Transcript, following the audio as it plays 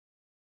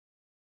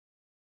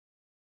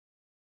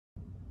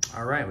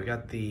All right, we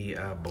got the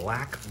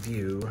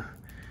Blackvue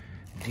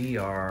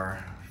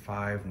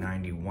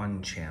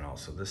DR590 channel.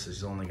 So this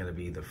is only going to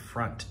be the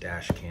front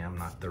dash cam,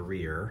 not the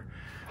rear.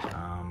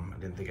 I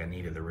didn't think I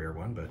needed the rear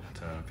one, but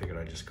I figured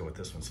I'd just go with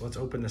this one. So let's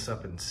open this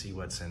up and see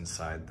what's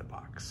inside the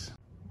box.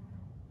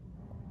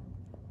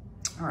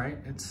 All right,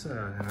 it's in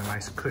a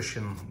nice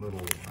cushion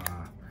little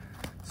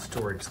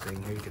storage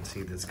thing here. You can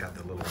see that it's got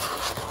the little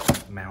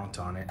mount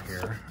on it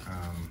here.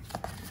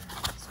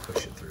 Let's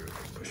push it through,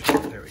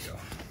 there we go.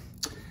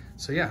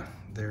 So yeah,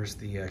 there's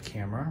the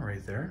camera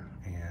right there,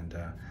 and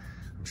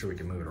I'm sure we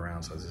can move it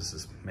around so this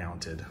is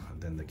mounted,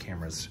 then the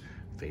camera's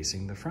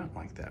facing the front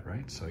like that,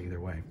 right? So either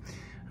way.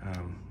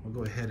 We'll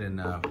go ahead and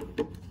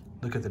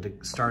look at the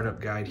startup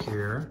guide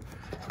here,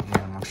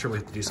 and I'm sure we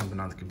have to do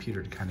something on the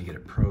computer to kind of get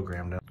it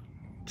programmed up.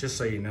 Just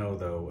so you know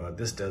though,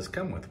 this does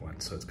come with one.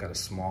 So it's got a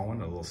small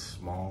one, a little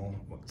small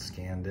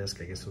scan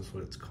disc, I guess that's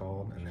what it's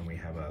called, and then we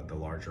have the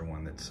larger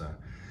one that's going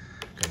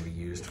to be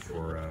used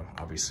for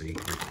obviously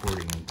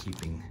recording and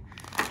keeping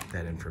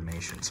that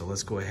information. So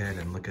let's go ahead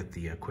and look at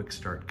the quick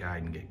start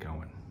guide and get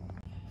going.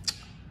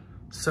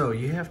 So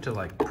you have to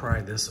like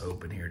pry this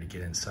open here to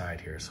get inside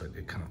here, so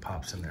it kind of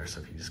pops in there.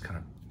 So if you just kind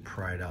of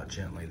pry it out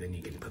gently, then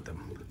you can put the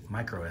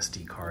micro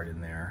SD card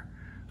in there,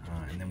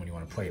 and then when you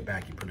want to play it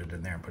back, you put it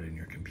in there and put it in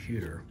your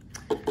computer.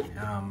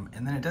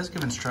 And then it does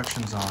give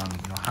instructions on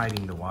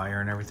hiding the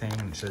wire and everything,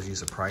 and it says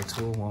use a pry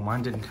tool. Well,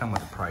 mine didn't come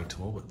with a pry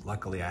tool, but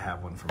luckily I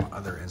have one from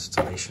other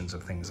installations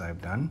of things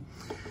I've done.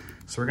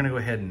 So we're gonna go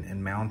ahead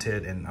and mount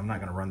it, and I'm not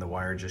gonna run the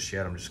wire just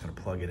yet. I'm just gonna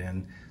plug it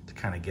in to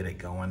kind of get it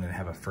going and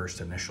have a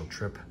first initial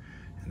trip,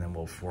 and then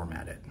we'll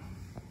format it.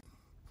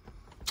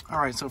 All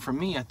right, so for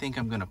me, I think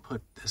I'm gonna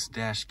put this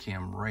dash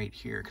cam right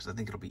here because I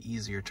think it'll be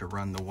easier to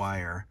run the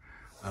wire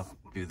up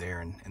through there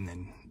and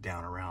then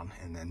down around.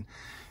 And then,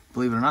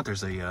 believe it or not,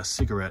 there's a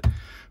cigarette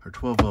or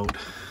 12-volt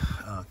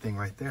thing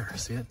right there.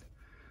 See it?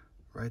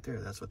 Right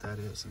there, that's what that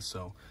is. And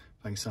so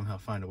if I can somehow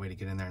find a way to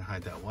get in there and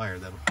hide that wire,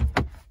 that'll be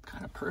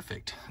kind of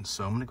perfect. And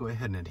so I'm gonna go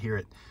ahead and adhere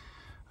it.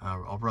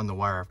 I'll run the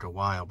wire after a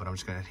while, but I'm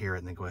just gonna adhere it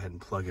and then go ahead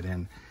and plug it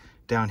in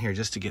down here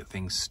just to get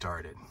things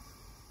started.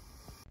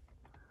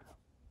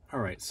 All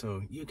right,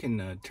 so you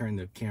can turn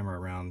the camera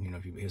around,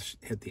 if you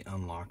hit the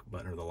unlock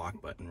button or the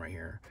lock button right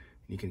here,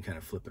 you can kind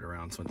of flip it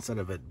around. So instead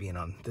of it being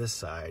on this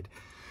side,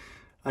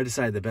 I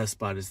decided the best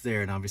spot is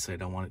there, and obviously I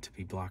don't want it to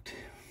be blocked,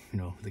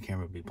 the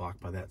camera would be blocked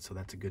by that, so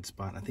that's a good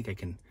spot. And I think I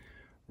can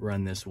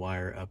run this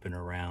wire up and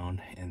around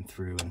and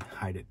through and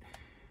hide it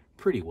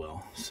pretty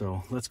well.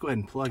 So let's go ahead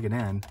and plug it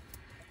in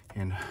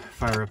and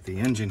fire up the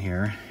engine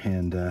here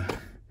and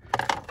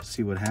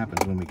see what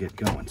happens when we get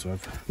going. So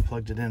I've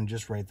plugged it in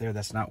just right there.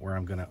 That's not where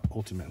I'm gonna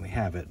ultimately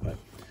have it, but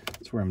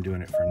that's where I'm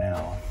doing it for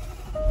now.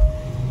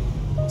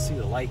 See,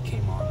 the light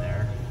came on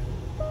there,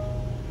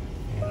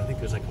 and I think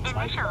there's like a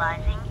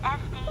initializing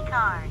SD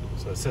card.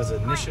 So it says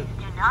initial.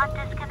 Please do not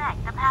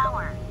disconnect the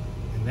power.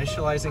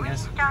 Initializing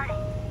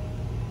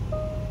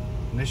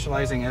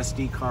Initializing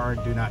SD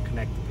card. Do not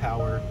connect the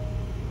power.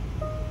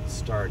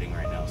 Starting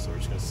right now. So we're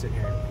just gonna sit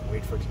here and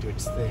wait for it to do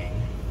its thing.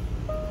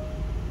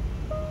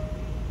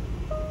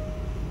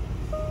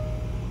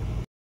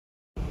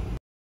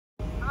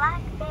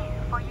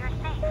 Blackvue for your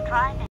safe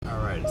driving.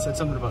 It said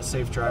something about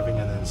safe driving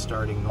and then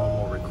starting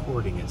normal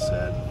recording, it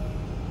said.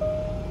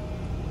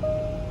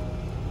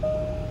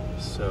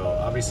 So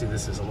obviously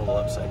this is a little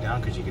upside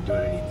down because you could do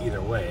it either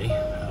way.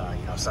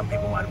 Some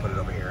people might have put it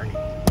over here and you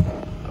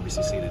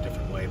obviously see it a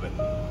different way, but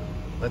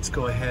let's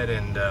go ahead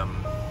and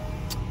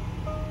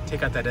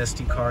take out that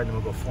SD card and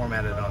we'll go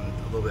format it on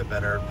a little bit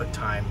better, put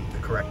the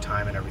correct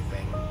time and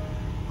everything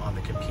on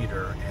the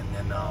computer, and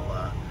then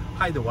I'll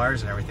hide the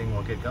wires and everything.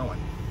 We'll get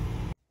going.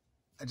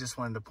 I just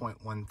wanted to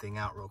point one thing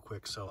out real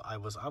quick. So I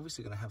was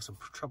obviously going to have some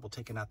trouble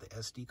taking out the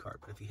SD card,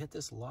 but if you hit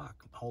this lock,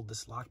 hold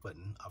this lock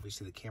button,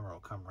 obviously the camera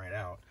will come right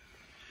out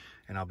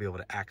and I'll be able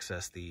to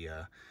access the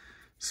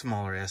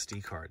smaller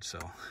SD card. So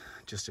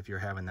just if you're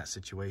having that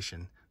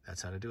situation,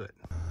 that's how to do it.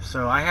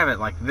 So I have it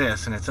like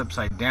this and it's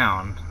upside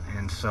down,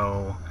 and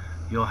so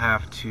you'll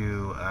have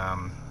to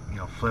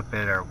flip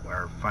it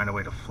or find a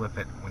way to flip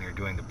it when you're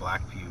doing the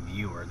Blackvue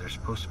viewer. There's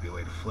supposed to be a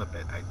way to flip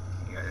it. I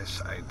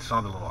saw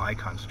the little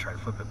icons to try to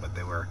flip it, but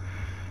they were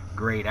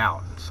grayed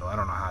out, so I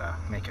don't know how to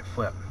make it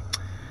flip.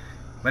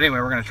 But anyway,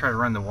 we're going to try to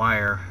run the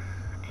wire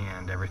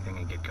and everything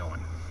and get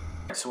going.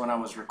 So when I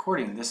was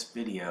recording this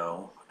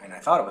video and I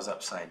thought it was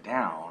upside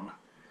down,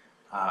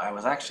 I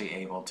was actually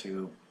able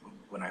to,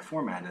 when I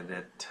formatted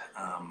it,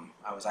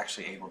 I was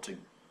actually able to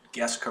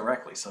guess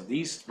correctly. So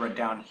these right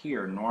down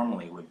here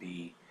normally would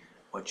be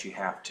what you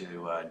have to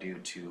do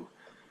to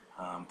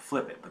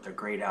flip it, but they're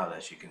grayed out,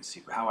 as you can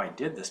see. But how I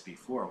did this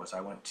before was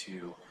I went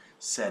to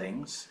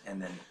settings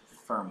and then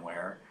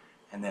firmware,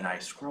 and then I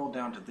scrolled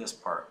down to this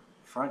part,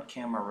 front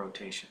camera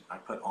rotation. I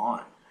put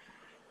on,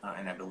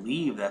 and I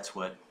believe that's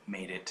what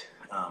made it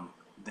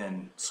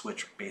then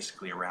switch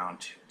basically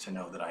around to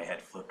know that I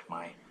had flipped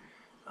my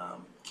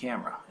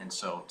camera. And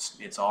so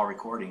it's all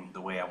recording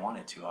the way I want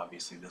it to,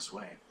 obviously this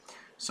way.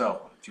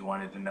 So if you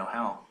wanted to know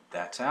how,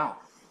 that's how.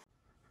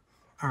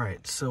 All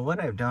right, so what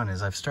I've done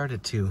is I've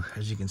started to,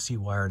 as you can see,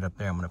 wired up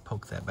there. I'm gonna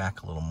poke that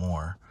back a little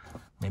more,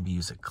 maybe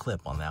use a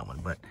clip on that one.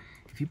 But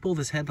if you pull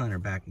this headliner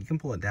back, you can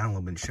pull it down a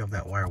little bit and shove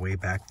that wire way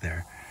back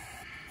there.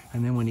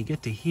 And then when you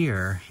get to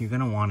here, you're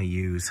gonna wanna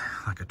use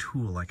like a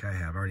tool like I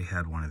have. I already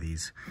had one of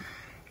these.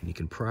 And you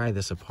can pry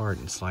this apart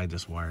and slide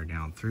this wire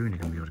down through, and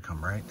you're gonna be able to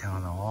come right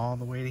down all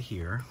the way to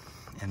here.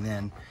 And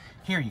then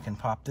here you can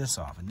pop this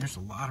off, and there's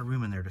a lot of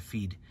room in there to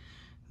feed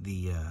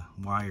the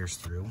wires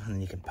through. And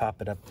then you can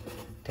pop it up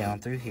down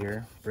through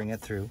here, bring it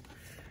through,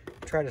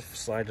 try to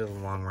slide it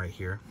along right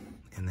here,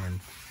 and then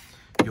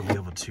you'll be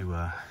able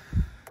to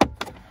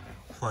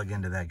plug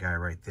into that guy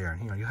right there.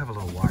 You know, you have a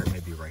little wire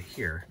maybe right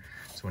here,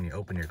 so when you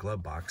open your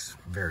glove box,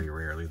 very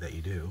rarely that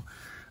you do,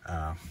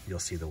 you'll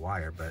see the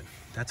wire. But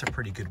that's a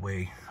pretty good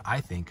way,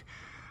 I think,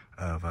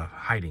 of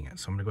hiding it.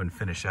 So I'm gonna go ahead and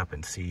finish up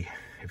and see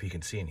if you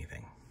can see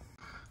anything.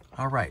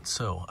 All right,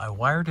 so I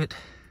wired it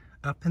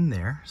up in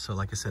there. So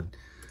like I said,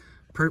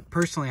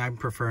 personally, I'm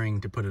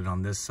preferring to put it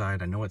on this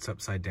side. I know it's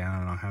upside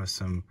down, and I'll have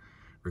some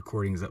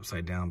recordings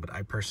upside down, but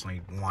I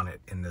personally want it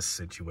in this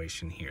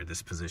situation here,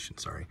 this position,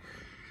 sorry.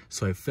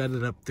 So I fed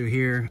it up through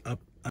here, up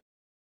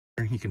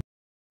there.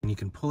 You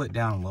can pull it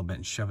down a little bit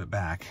and shove it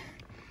back.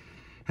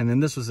 And then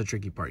this was the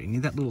tricky part. You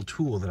need that little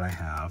tool that I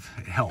have.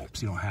 It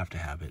helps, you don't have to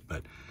have it,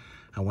 but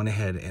I went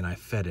ahead and I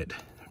fed it,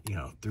 you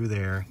know, through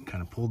there,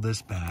 kind of pulled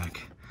this back,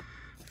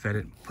 fed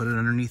it, put it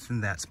underneath in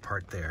that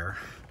part there.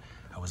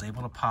 I was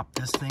able to pop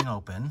this thing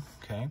open,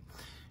 okay?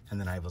 And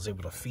then I was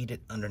able to feed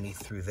it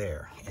underneath through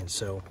there. And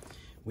so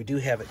we do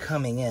have it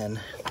coming in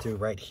through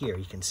right here,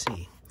 you can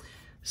see.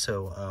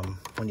 So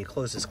when you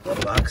close this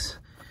glove box,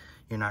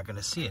 you're not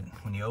gonna see it.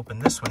 When you open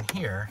this one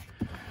here,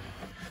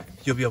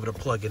 you'll be able to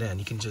plug it in.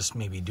 You can just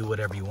maybe do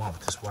whatever you want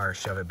with this wire,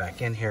 shove it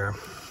back in here,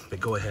 but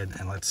go ahead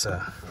and let's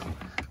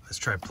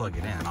try plug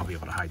it in. I'll be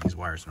able to hide these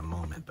wires in a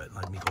moment, but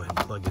let me go ahead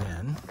and plug it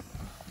in.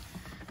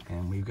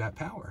 And we've got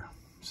power,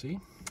 see?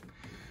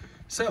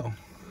 So,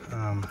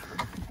 I'll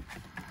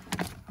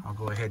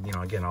go ahead, you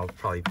know, again, I'll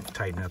probably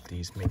tighten up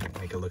these, make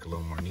it look a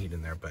little more neat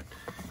in there, but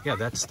yeah,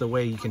 that's the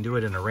way you can do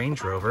it in a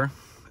Range Rover.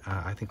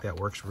 I think that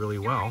works really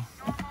well.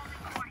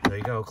 There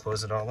you go,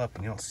 close it all up,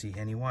 and you don't see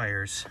any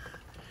wires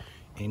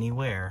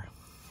anywhere.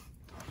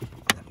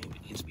 That maybe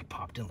needs to be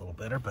popped in a little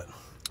better, but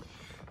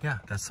yeah,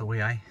 that's the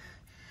way I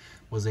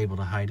was able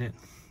to hide it.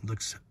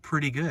 Looks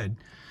pretty good.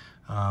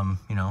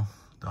 You know,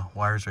 the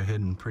wires are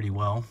hidden pretty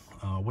well.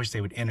 Wish they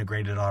would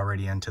integrate it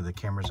already into the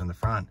cameras in the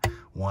front.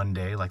 One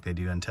day, like they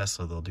do in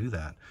Tesla, they'll do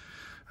that.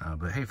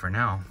 But hey, for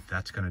now,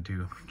 that's gonna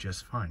do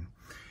just fine.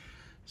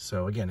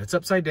 So again, it's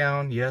upside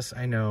down. Yes,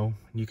 I know.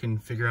 You can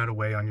figure out a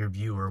way on your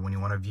viewer when you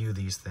wanna view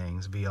these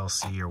things,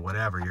 VLC or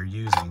whatever you're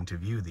using to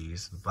view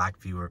these,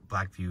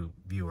 Blackvue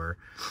viewer,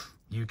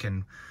 you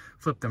can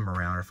flip them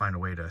around or find a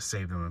way to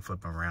save them and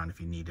flip them around if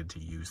you needed to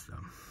use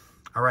them.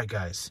 All right,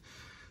 guys.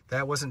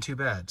 That wasn't too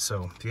bad.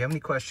 So if you have any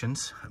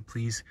questions,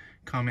 please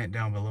comment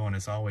down below. And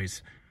as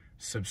always,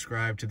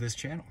 subscribe to this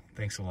channel.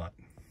 Thanks a lot.